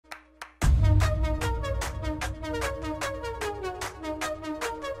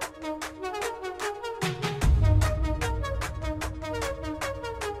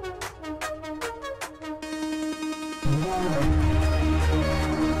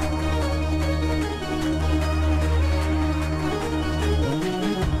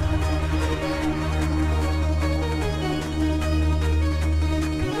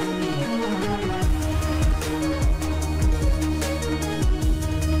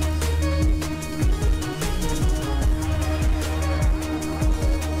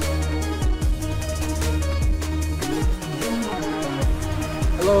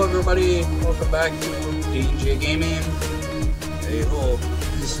welcome back to DJ Gaming. Hey ho.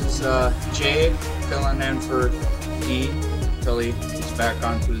 This is Jay filling in for D until he's back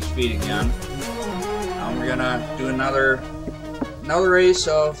onto his feet again. We're gonna do another race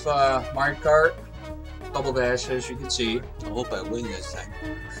of Mario Kart Double Dash, as you can see. I hope I win this time.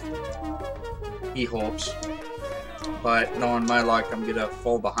 He hopes. But knowing my luck, I'm gonna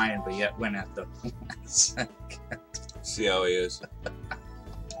fall behind, but yet win at the last second. See how he is.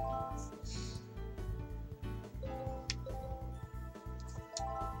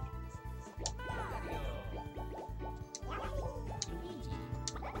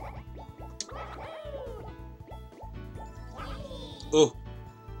 Oh,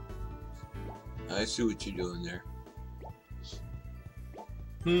 I see what you're doing there.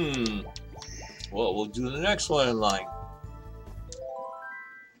 Well, we'll do the next one in line.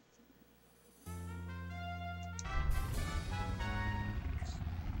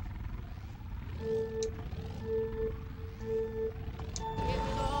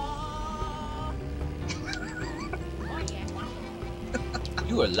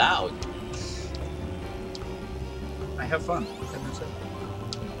 You are loud. I have fun. What can I say?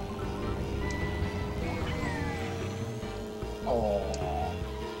 Oh.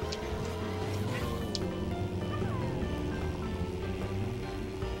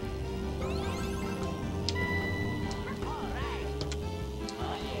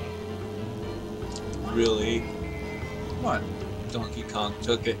 Really? What? Donkey Kong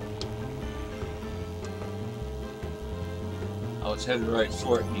took it. I was headed right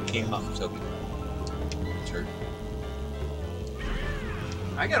for it and he came up and took it. Turd.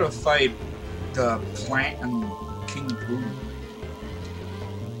 I gotta fight the plant and King Boo.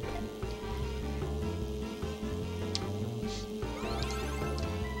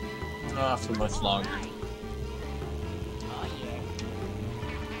 Not for much longer.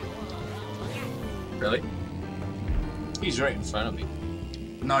 Really? He's right in front of me.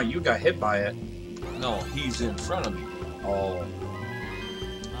 No, you got hit by it. No, he's in front of me. Oh.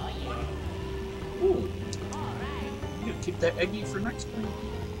 Ooh. You keep that eggy for next time.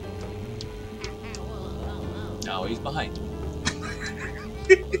 Now he's behind.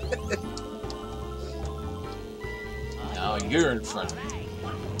 Now you're in front of me.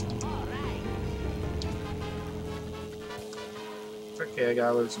 It's okay, I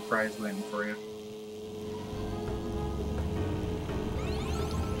got a little surprise waiting for you.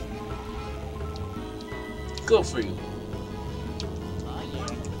 Go for you.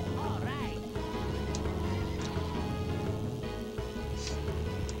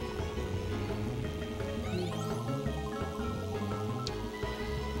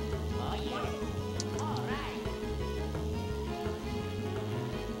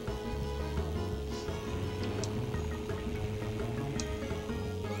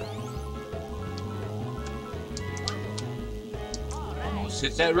 Almost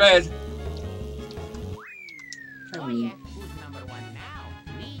hit that red. I mean,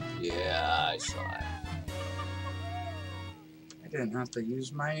 Yeah, I saw it. I didn't have to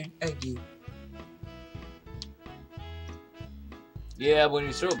use my eggy. Yeah, when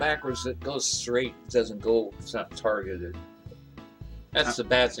you throw it backwards, it goes straight. It doesn't go, it's not targeted. That's the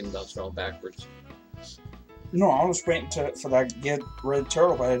bad thing about throwing backwards. No, I was waiting for that to get red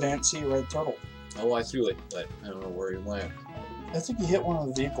turtle, but I didn't see red turtle. Oh, I threw it, but I don't know where he went. I think he hit one of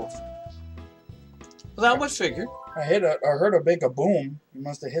the vehicles. Well, that would figure. I heard a big boom. You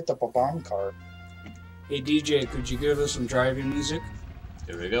must have hit the bomb car. Hey DJ, could you give us some driving music?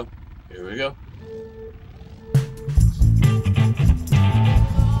 Here we go. Here we go.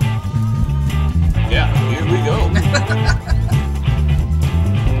 Yeah, here we go.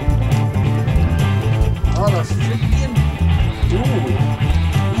 Oh, the freaking dude.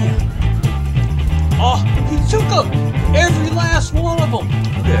 Oh, he took every last one of them.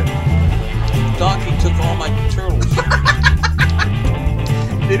 Yeah. Donkey took all my turtles.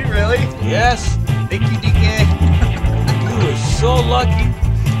 Did he really? Yes. Thank you, DK. You were so lucky.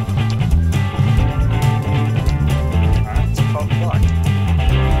 That's called luck.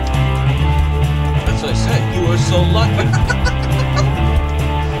 That's what I said. You were so lucky.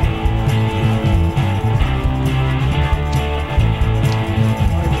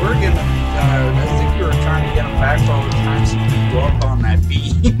 We're gonna. I think you were trying to get him back all the time so you could go up on that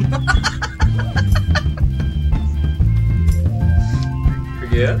beam.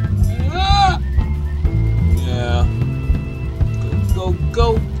 Forget? Yeah. Go, go, go.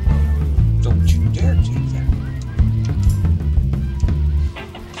 Don't you dare take that.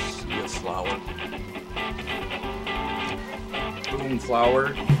 See a flower. Boom, flower.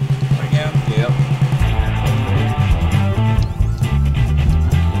 Again? Yep.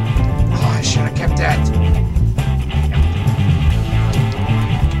 Oh, I should that.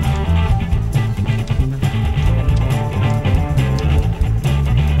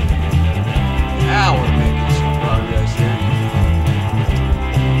 Now we're making some progress here.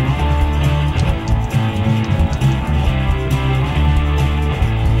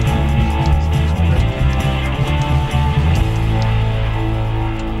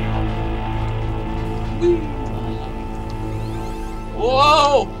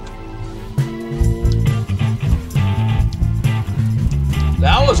 Whoa!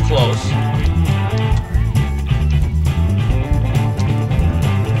 That was close.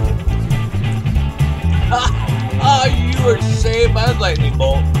 Oh, you were saved by a lightning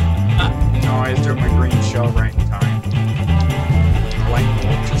bolt. No, I threw my green shell right in time. The lightning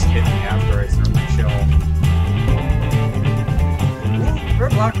bolt just hit me after I threw my shell. Ooh,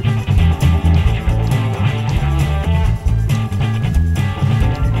 red block.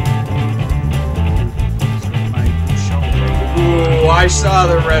 Ooh, I saw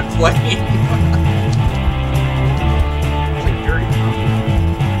the red flame.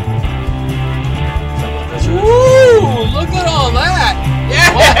 Woo! Look at all that!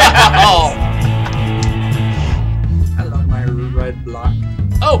 Yeah! Wow! I love my red block.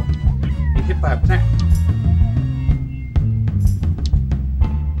 Oh! You hit by a plant.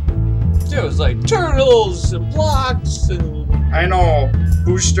 There was like turtles and blocks and... I know.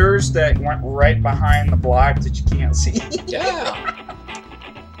 Boosters that went right behind the block that you can't see. Yeah!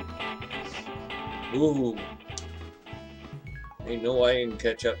 Ooh. Ain't no way I can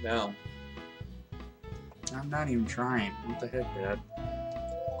catch up now. I'm not even trying. What the heck, Dad?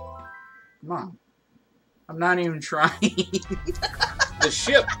 Come on. I'm not even trying. The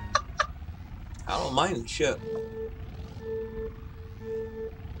ship. I don't mind the ship.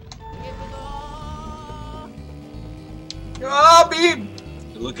 Oh, beep!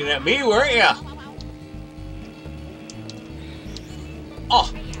 You're looking at me, weren't ya? Oh.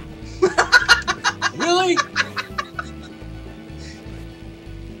 Really?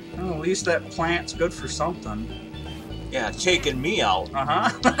 Well, at least that plant's good for something. Yeah, taking me out. Uh-huh.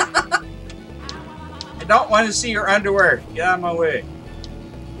 I don't want to see your underwear. Get out of my way.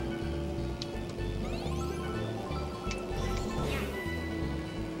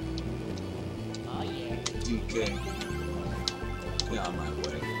 Okay. Get out of my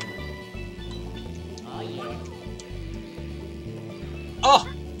way. Oh!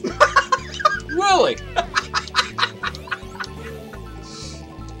 Really?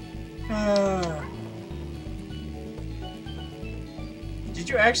 Did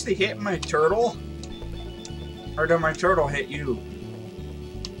you actually hit my turtle? Or did my turtle hit you?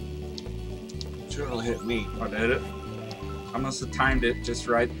 Turtle hit me. Oh, did it? I must have timed it just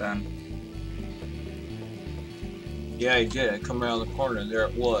right then. Yeah, I did. I come around the corner and there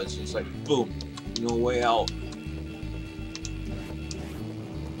it was. It's like, boom. No way out.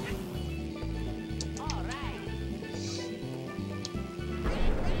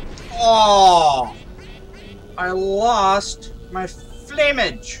 Oh! I lost my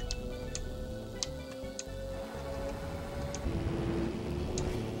flamage!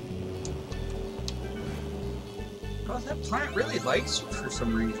 Oh, that plant really likes you for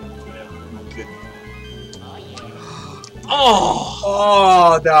some reason. Yeah, no kidding. Oh!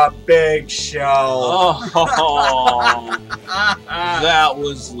 Oh, the big shell! Oh! That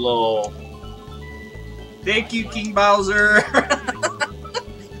was low. Thank you, King Bowser!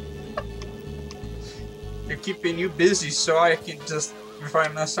 They're keeping you busy so I can just, if I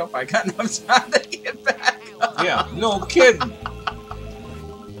mess up, I got enough time to get back up. Yeah, no kidding.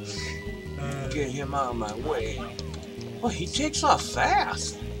 Get him out of my way. Well, he takes off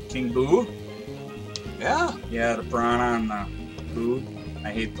fast. King Boo? Yeah. Yeah, the piranha and the Boo.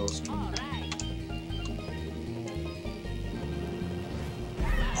 I hate those two.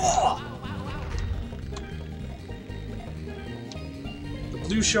 Oh! The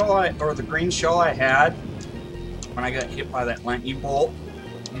blue shell or the green shell I had, when I got hit by that lightning bolt,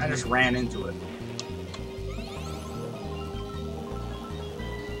 I just ran into it.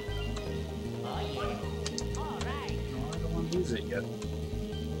 No, I don't want to lose it yet.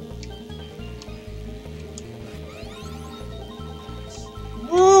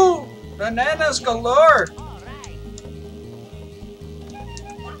 Woo! Bananas galore!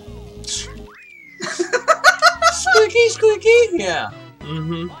 Squeaky, squeaky. Yeah.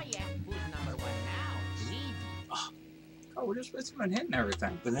 Mm-hmm. Oh, we're just missing and hitting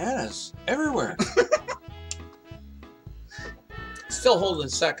everything. Bananas everywhere. Still holding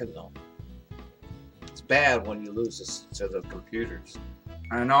second though. It's bad when you lose this to the computers.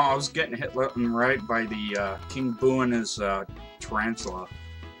 I know, I was getting hit left and right by the King Boo and his tarantula.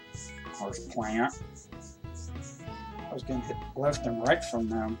 Horse plant. I was getting hit left and right from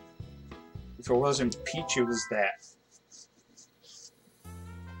them. If it wasn't Peach, it was that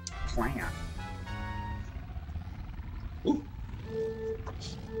plant. Ooh.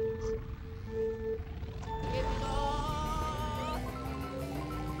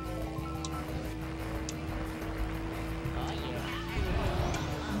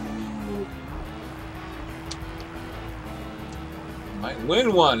 Might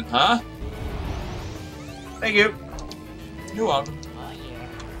win one, huh? Thank you. You're welcome.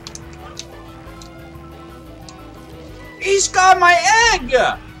 He's got my egg!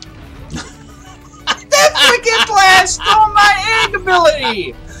 That freaking plant stole my egg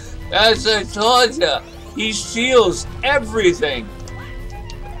ability! As I told you, he steals everything.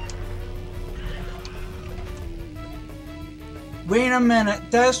 Wait a minute,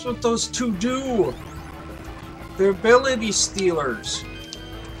 that's what those two do. They're ability stealers.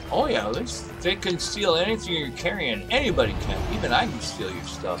 Oh yeah, they can steal anything you're carrying. Anybody can. Even I can steal your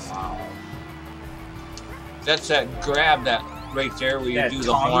stuff. Wow. That's that grab that right there where you That do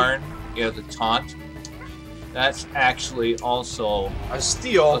the taunt? horn. Yeah, the taunt. That's actually also A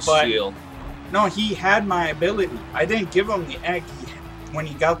steal, a but steal. no, he had my ability. I didn't give him the egg. When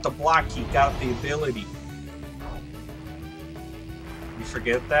he got the block, he got the ability. You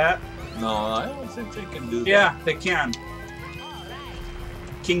forget that? No, I don't think they can do that. Yeah, they can.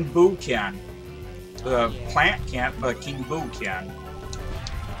 King Boo can. The plant can't, but King Boo can.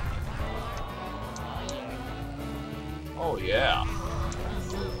 Oh yeah.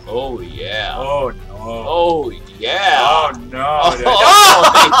 Oh yeah. Oh no. Oh yeah. Oh no.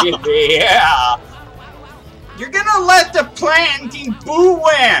 dude. Oh yeah. You're gonna let the plant and King Boo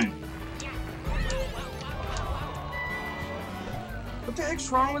win! What the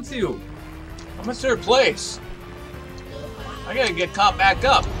heck's wrong with you? I'm in third place. I gotta get caught back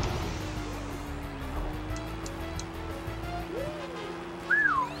up.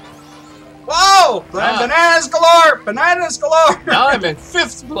 Whoa! Bananas galore! Bananas galore! Now I'm in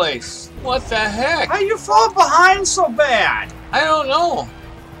 5th place. What the heck? How you fall behind so bad? I don't know.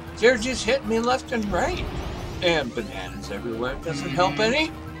 They're just hitting me left and right. And bananas everywhere. Doesn't help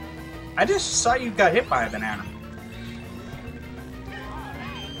any. I just saw you got hit by a banana.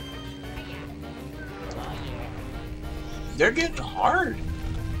 They're getting hard.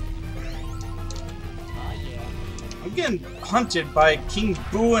 I'm getting hunted by King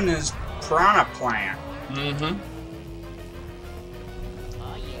Boo and his piranha plant. Mm-hmm.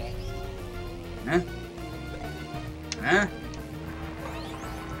 Huh? Huh?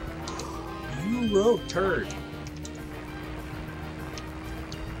 You rogue turd.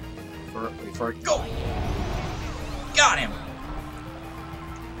 Before I go! Got him!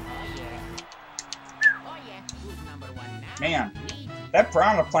 Man, that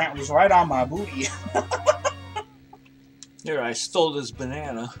piranha plant was right on my booty. Here, I stole this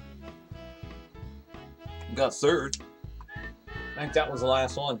banana. Got 3rd. I think that was the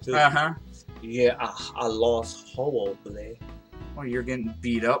last one, too. Uh-huh. Yeah, I lost horribly. Well, you're getting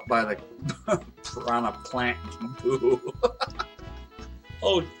beat up by the piranha plant Boo.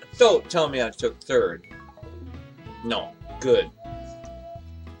 Oh, don't tell me I took 3rd. No, good.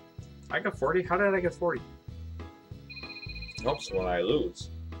 I got 40? How did I get 40? Helps when I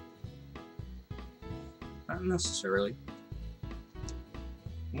lose. Not necessarily.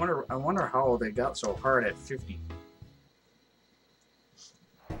 I wonder how they got so hard at 50.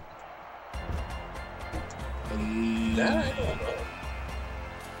 That I don't know.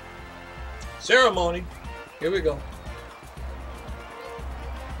 Ceremony. Here we go.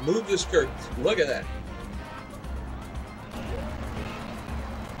 Move the skirts. Look at that.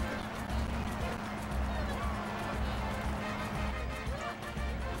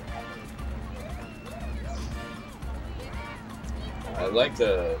 I like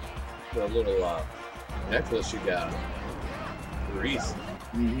the little necklace you got. Wreath.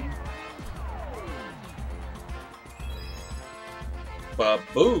 Mm-hmm.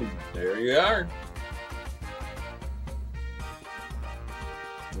 Ba-boom! There you are.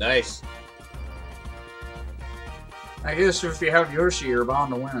 Nice. I guess if you have Yoshi, you're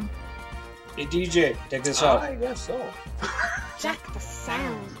bound to win. Hey DJ, take this out. I guess so. Jack the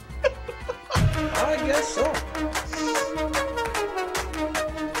sound. I guess so.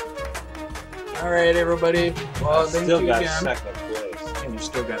 Alright, everybody. Well, thank Still you got again. 2nd place. And you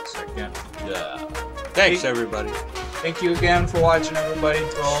still got second. Yeah. Thanks, everybody. Thank you again for watching, everybody.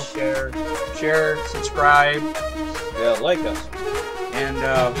 Well, share, subscribe, Yeah, like us. and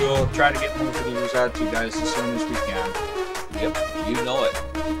we'll try to get more videos out to you guys as soon as we can. Yep, you know it.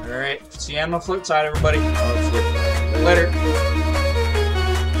 Alright, see you on the flip side, everybody. Oh, flip. Later.